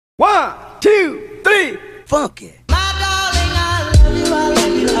1, 2, 3, funk it. My darling, I love you, I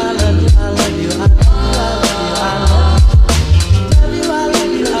love you, I love you, I love you, I love you, I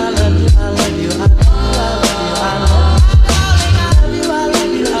love you, I love you, I love you, I love you, I love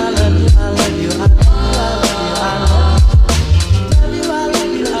you, I love you, I love you, I love you, I love you, I love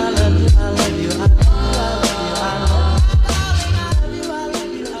you, I love you, I love you, I love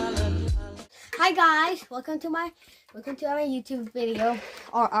you, I love you, Hi guys, welcome to my YouTube video,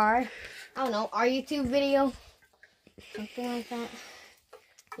 or our YouTube video, something like that.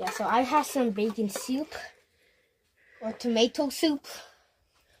 Yeah, so I have some bacon soup, or tomato soup,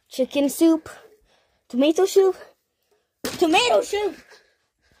 chicken soup, tomato soup.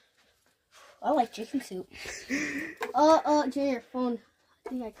 I like chicken soup. Jay, your phone. I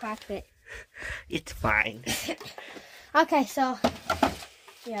think I cracked it. It's fine. Okay, so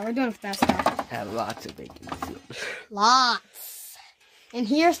yeah, we're doing fast now. I have lots of bacon soup. Lots. And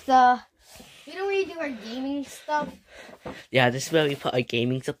here's the, you know where you do our gaming stuff? Yeah, this is where we put our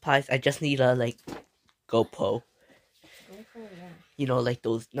gaming supplies. I just need a, GoPro. GoPro, yeah. You know, like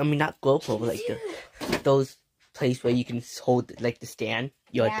those, I mean, not GoPro, but those place where you can hold, the stand.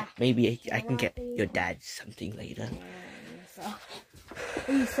 Yeah. Maybe I can get your dad something later.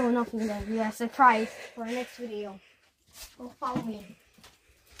 Yeah, so nothing that we have a surprise for our next video. Go follow me.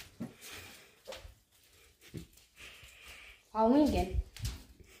 Follow me again.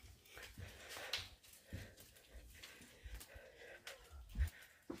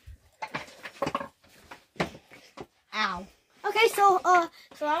 Ow. Okay, so I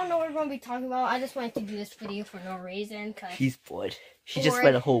don't know what we're going to be talking about. I just wanted to do this video for no reason. Cause She's bored. She just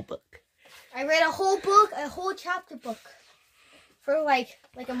read a whole book. I read a whole book, a whole chapter book. For like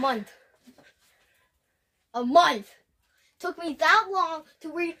a month. A month. Took me that long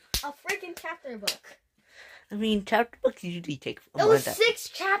to read a freaking chapter book. I mean, chapter books usually take It was 6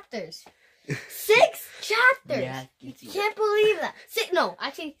 chapters. 6 chapters. Yeah, you can't believe that.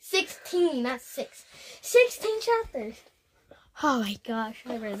 Actually 16, not 6. 16 chapters. Oh my gosh,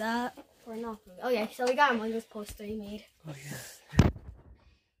 I read that for nothing. Oh yeah, so we got Among Us poster he made. Oh yeah.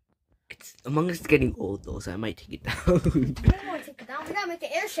 It's Among Us getting old though, so I might take it down. I don't want to take it down. We gotta make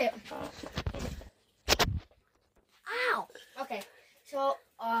the airship. Ow. Okay, so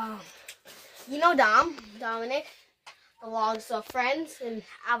you know Dominic, the logs of friends and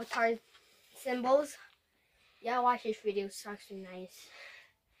avatar symbols. Yeah, watch his videos. It's actually nice.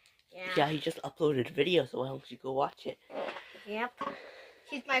 Yeah, he just uploaded a video, so why don't you go watch it? Yep.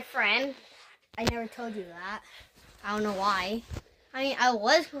 He's my friend. I never told you that. I don't know why. I mean, I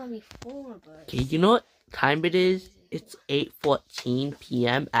was going before, but... Okay, you know what time it is? It's 8:14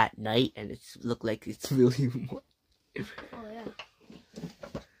 p.m. at night, and it's look like it's really warm. Oh, yeah.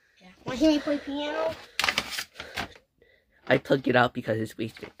 Want to hear me play piano? I took it out because it's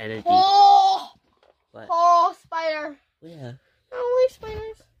wasted energy. Oh! What? Oh, spider. Where? Oh, where's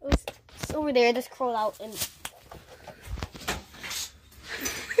spiders? It's over there. Just crawl out and...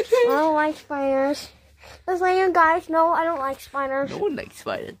 I don't like spiders. Just letting you guys know I don't like spiders. No one likes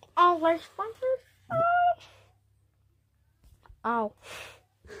spiders. I don't like spiders. Ow.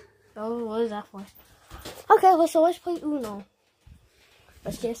 Oh, what is that for? Okay, well, so let's play Uno.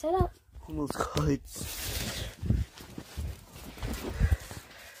 Let's get set up. Almost cuts.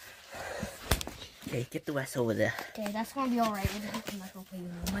 Okay, get the rest over there. Okay, that's gonna be alright. I'm not gonna play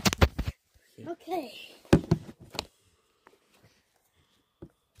Uno much. Okay.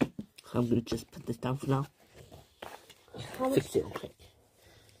 I'm gonna just put this down for now. Fix it real quick.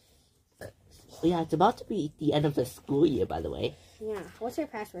 So yeah, it's about to be the end of the school year, by the way. Yeah. What's your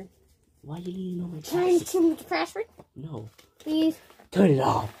password? Why do you need to know my Can I password? tell me the password? No. Please. Turn it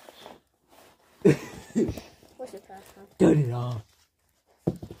off. What's your password? Turn it off.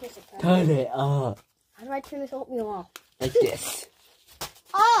 What's your password? Turn it off. How do I turn this oatmeal off? Like this.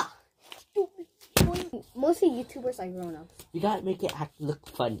 Ah! Mostly YouTubers are grown-ups. You gotta make it look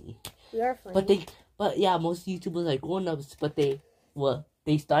funny. We are funny. But yeah, most YouTubers are grown-ups, but they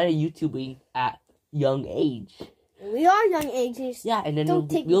started YouTubing at young age. We are young ages. Yeah, and then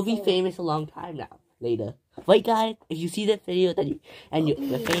we'll be famous a long time now, later. Right, guys? If you see that video you're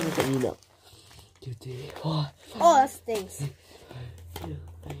famous, then you know. 2, 3, 4. Oh, that stinks. 2,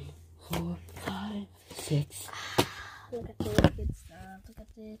 3, 4, 5, 6. Look at this good stuff. Look at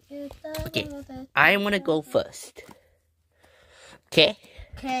this good stuff. Okay, I want to go first. Okay?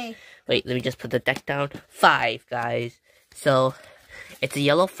 Okay. Wait, let me just put the deck down. 5, guys. So, it's a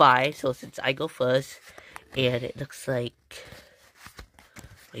yellow 5, so since I go first, and it looks like...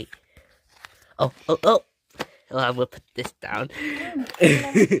 Wait. Oh. Well, I'm gonna put this down. Good,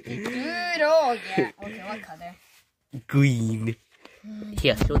 oh yeah. Okay, what color? Green.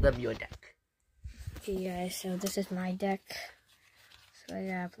 Here, show them your deck. Okay, guys, so this is my deck. So I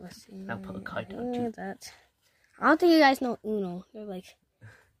have, let's see. I'll put a card down too. That. I don't think you guys know Uno. They're like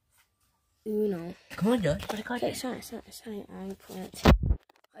Uno. Come on, Josh, put a card Okay, down. sorry. I put it.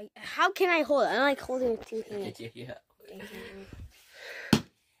 Like, how can I hold it? I like holding it with 2 hands. Yeah. Okay.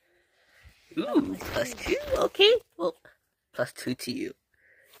 Ooh, +2, okay. Well, +2 to you.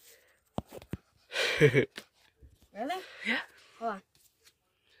 Really? Yeah. Hold on.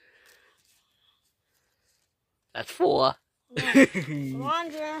 That's 4. Hold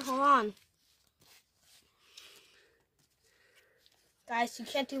on, Jared. Hold on. Guys, you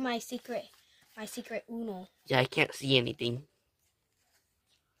can't do my secret Uno. Yeah, I can't see anything.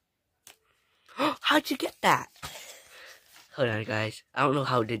 How'd you get that? Hold on, guys. I don't know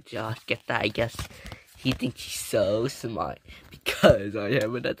how did Josh get that. I guess he thinks he's so smart because I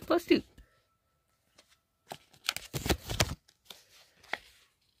have another +2.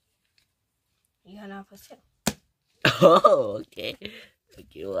 You got another +2. Oh, okay.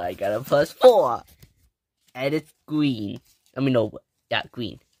 Okay, well, I got a +4. And it's green. I mean, no, yeah,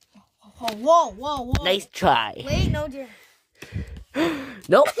 green. Oh, whoa. Nice try. Wait, no, dear.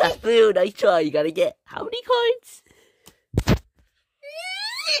 Nope, that's blue. Nice try. You gotta get how many cards?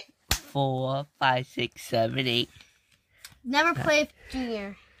 4, 5, 6, 7, 8. Never played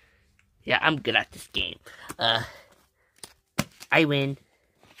Junior. Yeah, I'm good at this game. I win.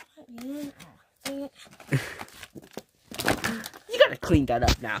 You gotta clean that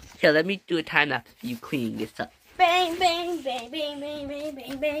up now. Here, let me do a time lapse of you cleaning this up. Bang, bang, bang, bang, bang, bang,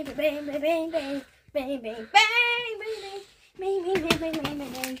 bang, bang, bang, bang, bang, bang, bang,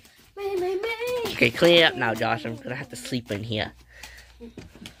 bang, bang, bang. Okay, clean it up now, Josh. I'm gonna have to sleep in here.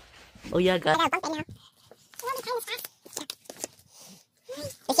 Oh yeah, guys. Yeah, so it's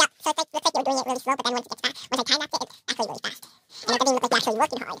like, looks like you're doing it really slow, but then once it gets fast, once I time lapse it, it's actually really fast. And it doesn't even look like you're actually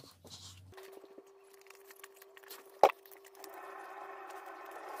working hard.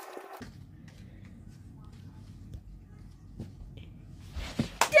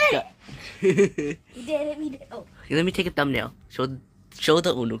 We did it. Oh. Let me take a thumbnail. Show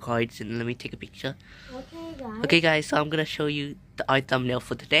the Uno cards and let me take a picture. Okay, guys. Okay, guys. So I'm gonna show you our thumbnail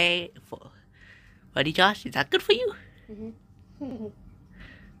for today. Ready, Josh? Is that good for you?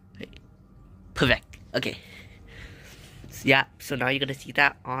 Perfect. Okay. So, yeah. So now you're gonna see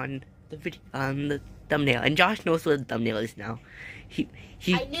that on the video, on the thumbnail, and Josh knows what the thumbnail is now. He.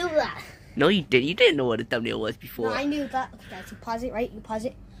 I knew that. No, you didn't. You didn't know what a thumbnail was before. No, I knew that. Okay, guys, you pause it, right? You pause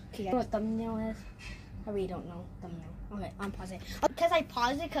it. Okay, you know what thumbnail is? I really don't know thumbnail. Okay, I'm pausing. Because I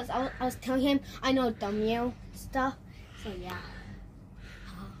paused it because I was telling him I know thumbnail stuff. So yeah.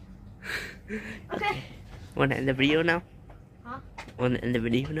 Okay. Wanna end the video now? Huh? Wanna end the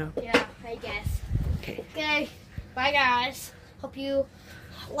video now? Yeah, I guess. Okay. Okay. Bye, guys. Hope you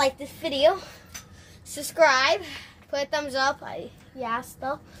like this video. Subscribe. Put a thumbs up.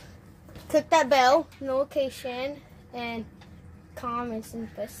 Stuff. Click that bell notification and comments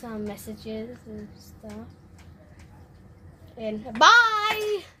and put some messages and stuff. And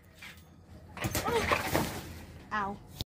bye. Ow.